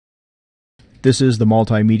This is the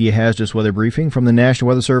Multimedia Hazardous Weather Briefing from the National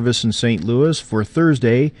Weather Service in St. Louis for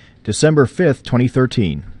Thursday, December 5th,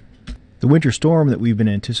 2013. The winter storm that we've been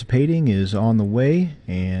anticipating is on the way,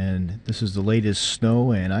 and this is the latest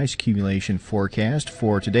snow and ice accumulation forecast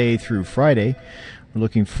for today through Friday. We're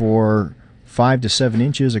looking for 5 to 7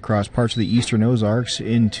 inches across parts of the eastern Ozarks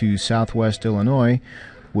into southwest Illinois,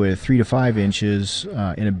 with 3 to 5 inches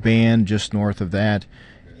in a band just north of that,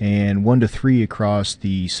 and 1 to 3 across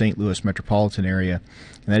the St. Louis metropolitan area.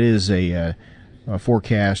 And that is a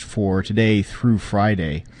forecast for today through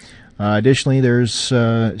Friday. Additionally, there's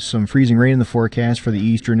some freezing rain in the forecast for the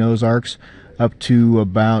eastern Ozarks, up to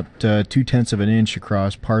about 0.2 of an inch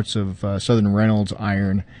across parts of southern Reynolds,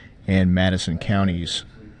 Iron, and Madison counties.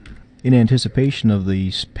 In anticipation of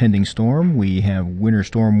the pending storm, we have winter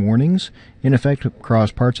storm warnings in effect across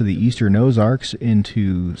parts of the eastern Ozarks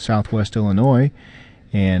into southwest Illinois,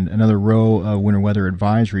 and another row of winter weather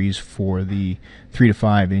advisories for the 3 to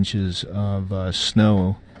 5 inches of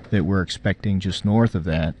snow that we're expecting just north of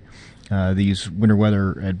that. These winter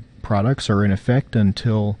weather products are in effect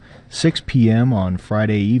until 6 p.m. on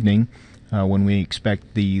Friday evening, when we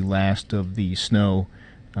expect the last of the snow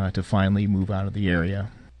to finally move out of the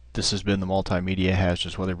area. This has been the Multimedia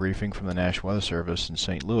Hazardous Weather Briefing from the National Weather Service in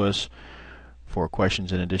St. Louis. For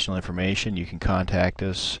questions and additional information, you can contact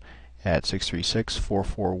us at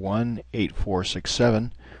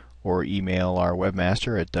 636-441-8467 or email our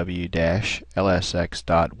webmaster at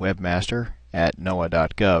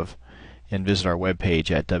w-lsx.webmaster@noaa.gov and visit our webpage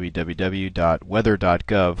at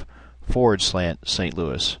www.weather.gov/St.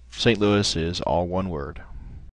 Louis. St. Louis is all one word.